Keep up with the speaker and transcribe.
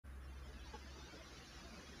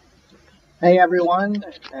Hey everyone,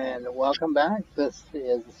 and welcome back. This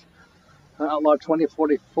is Outlaw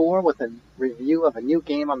 2044 with a review of a new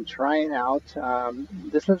game I'm trying out.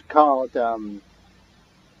 This is called Car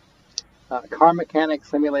Mechanic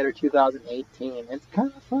Simulator 2018. It's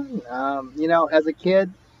kind of fun. As a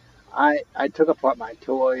kid, I took apart my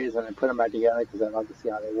toys and I put them back together because I love to see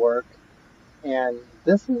how they work. And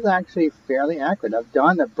this is actually fairly accurate. I've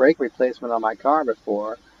done a brake replacement on my car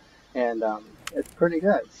before, and it's pretty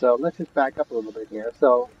good. So let's just back up a little bit here.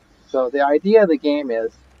 So the idea of the game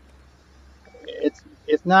is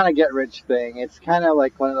it's not a get rich thing. It's kind of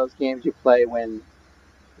like one of those games you play when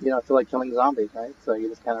you don't feel like killing zombies, right? So you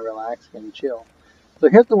just kind of relax and chill. So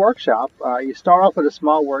here's the workshop. You start off with a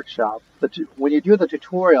small workshop. When you do the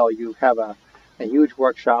tutorial, you have a huge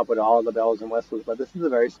workshop with all the bells and whistles, but this is a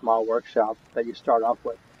very small workshop that you start off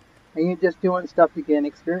with. And you're just doing stuff to gain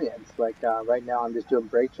experience. Like right now, I'm just doing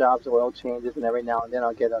brake jobs, oil changes, and every now and then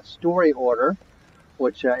I'll get a story order,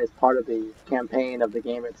 which is part of the campaign of the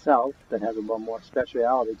game itself that has a little more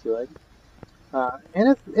speciality to it.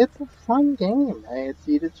 And it's a fun game.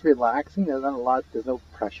 It's relaxing. There's no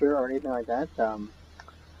pressure or anything like that.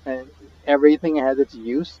 And everything has its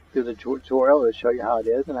use through the tutorial to show you how it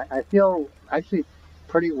is. And I feel actually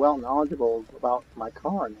pretty well knowledgeable about my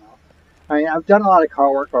car now. I mean, I've done a lot of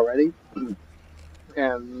car work already,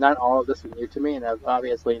 and not all of this is new to me. And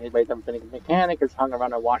obviously, anybody that's been a mechanic has hung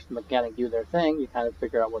around and watched the mechanic do their thing. You kind of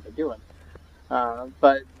figure out what they're doing.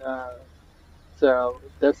 So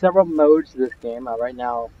there's several modes to this game. Right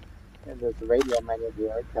now, there's the radio menu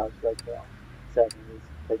here. It tells you like settings,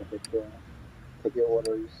 take a picture, take your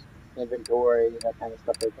orders, inventory, that kind of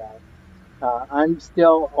stuff like that. I'm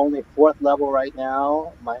still only fourth level right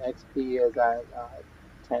now. My XP is at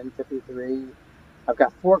 1053. I've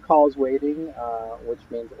got 4 calls waiting, which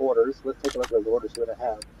means orders. Let's take a look at those orders, see what I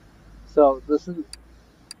have. So this is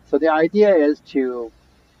so the idea is to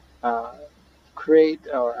uh, create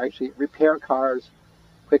or actually repair cars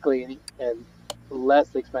quickly and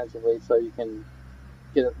less expensively so you can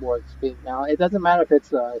get it more speed. Now, it doesn't matter if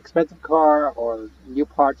it's an expensive car or new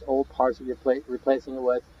parts, old parts that you're replacing it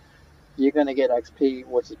with, you're going to get XP,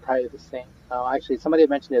 which is probably the same. Actually, somebody had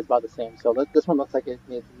mentioned it's about the same. So this one looks like it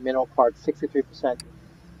needs mineral parts, 63%.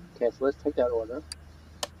 Okay, so let's take that order.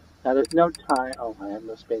 Now, there's no time. Oh, I have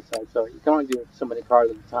no space out, so you can only do so many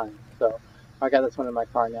cars at a time. So I got this one in my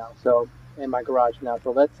car now. So in my garage now.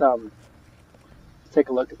 So let's take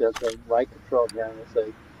a look at this. So right control here, and it's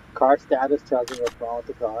a car status tells you what's wrong with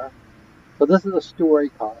the car. So this is a story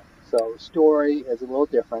car. So story is a little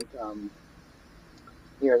different.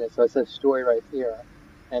 Here it is. So it says story right here,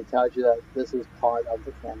 and tells you that this is part of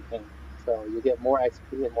the campaign. So you get more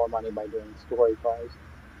XP and more money by doing story cars,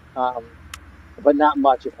 um, but not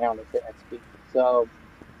much apparently for XP. So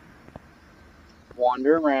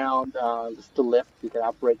wander around. Just the lift. You can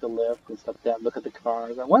operate the lift and stuff. Like that. Look at the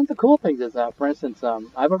cars. And one of the cool things is, for instance,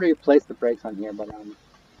 I've already placed the brakes on here, but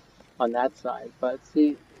on that side. But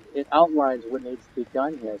see, it outlines what needs to be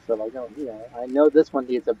done here. So like, oh, yeah, I know this one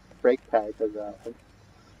needs a brake pad because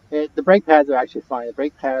the brake pads are actually fine. The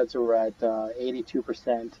brake pads are at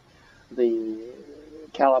 82%. The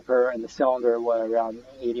caliper and the cylinder were around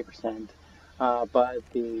 80%. But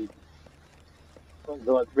the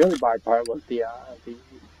really bad part was the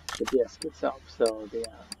disc itself. So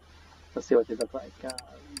let's see what they look like.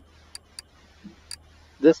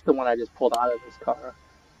 This is the one I just pulled out of this car.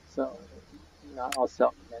 So I'll sell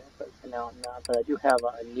it in a minute, but for now I'm not. But I do have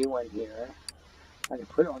a new one here. I can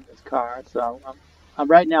put it on this car. So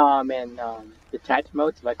right now I'm in detach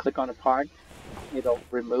mode. So if I click on a part, it'll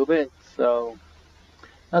remove it. So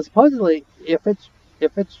now supposedly, if it's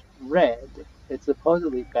red, it's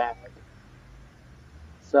supposedly bad.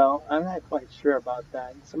 So I'm not quite sure about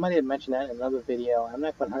that. Somebody had mentioned that in another video. I'm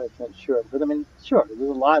not quite 100% sure. But I mean, sure, there's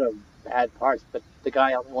a lot of bad parts, but the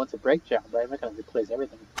guy only wants a brake job, right? I'm not going to replace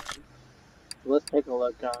everything. So let's take a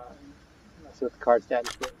look. Let's see what the car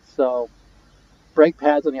status is. So brake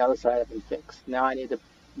pads on the other side have been fixed. Now I need to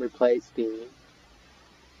replace the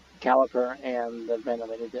caliper and the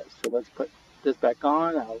ventilator disc. So let's put this back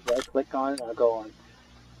on. I'll right click on it. I'll go on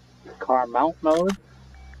car mount mode.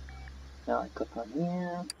 Now I click on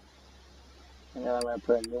here. And then I'm going to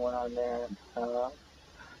put a new one on there.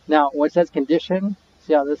 Now, when it says condition,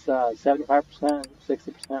 see how this 75%,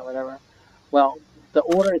 60%, whatever? Well, the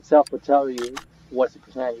order itself will tell you what's the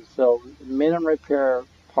percentage. So minimum repair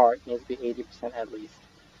part needs to be 80% at least.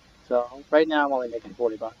 So right now I'm only making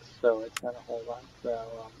 40 bucks, so it's not a whole lot. So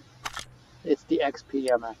it's the XP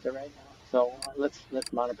I'm after right now. So let's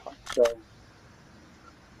mount a part. So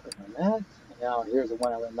click on that. Now here's the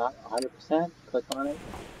one I'm not 100%. Click on it.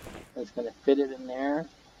 It's going to fit it in there.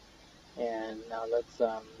 And now let's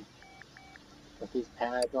put these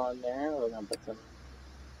pads on there. We're gonna put some.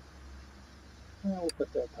 We'll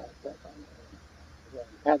put the pads back on there. Yeah,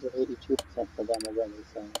 the pads are 82% for them already,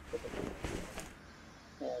 so put them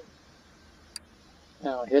on. And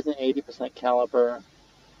now here's an 80% caliper,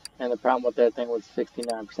 and the problem with that thing was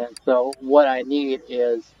 69%. So what I need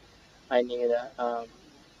is I need a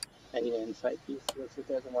I need an inside piece. Let's see if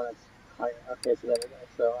there's one that's higher. Okay, so there we go.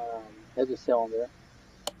 So here's a cylinder,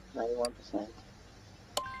 91%. I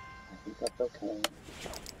think that's okay.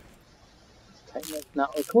 Let's tighten it. Now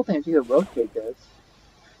the cool thing is you can rotate this,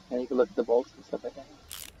 and you can look at the bolts and stuff like that.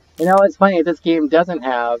 You know, it's funny. This game doesn't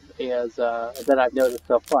have is that I've noticed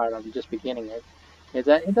so far, and I'm just beginning it, is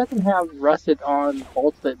that it doesn't have rusted on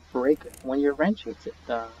bolts that break when you're wrenching it.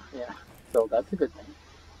 Yeah, so that's a good thing.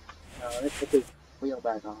 Let me put this wheel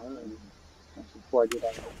back on, and before I do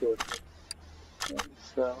that, let's see what it is.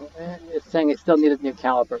 So it's saying it still needs a new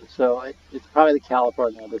caliper, so it's probably the caliper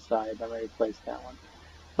on the other side. I'm gonna replace that one.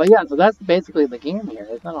 But yeah, so that's basically the game here.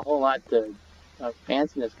 There's not a whole lot to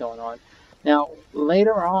fanciness going on. Now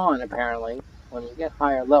later on, apparently, when you get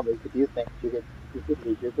higher levels, you could do things. You could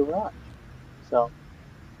leave your garage. So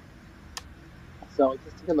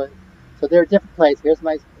just take a look. So there are different places.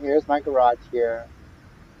 Here's my garage here.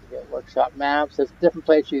 You get workshop maps. There's different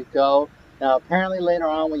places you go. Now apparently later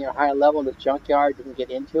on, when you're higher level, the junkyard you can get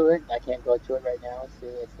into it. I can't go to it right now. See,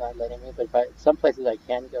 it's not letting me. But some places I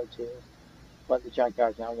can go to. But the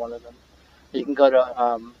junkyard's not one of them. You can go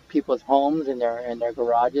to people's homes and their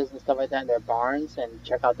garages and stuff like that, and their barns, and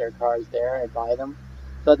check out their cars there and buy them.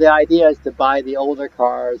 So the idea is to buy the older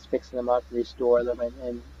cars, fix them up, restore them,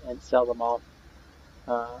 and sell them off.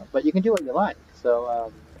 But you can do what you like.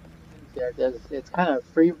 So it's kind of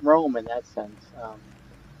free roam in that sense.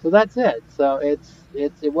 So that's it. So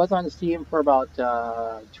it was on Steam for about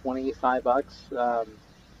 $25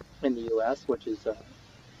 in the U.S., which is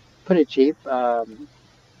pretty cheap.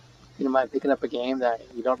 You don't mind picking up a game that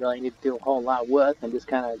you don't really need to do a whole lot with and just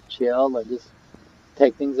kind of chill and just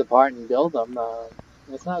take things apart and build them.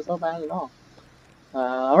 It's not so bad at all.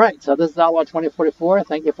 All right, so this is Outlaw 2044.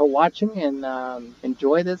 Thank you for watching and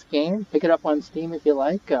enjoy this game. Pick it up on Steam if you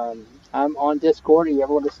like. I'm on Discord. If you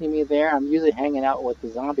ever want to see me there, I'm usually hanging out with the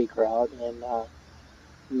zombie crowd in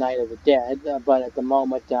Night of the Dead, but at the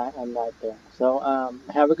moment I'm not there. So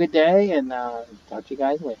have a good day and talk to you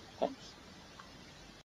guys later. Thanks.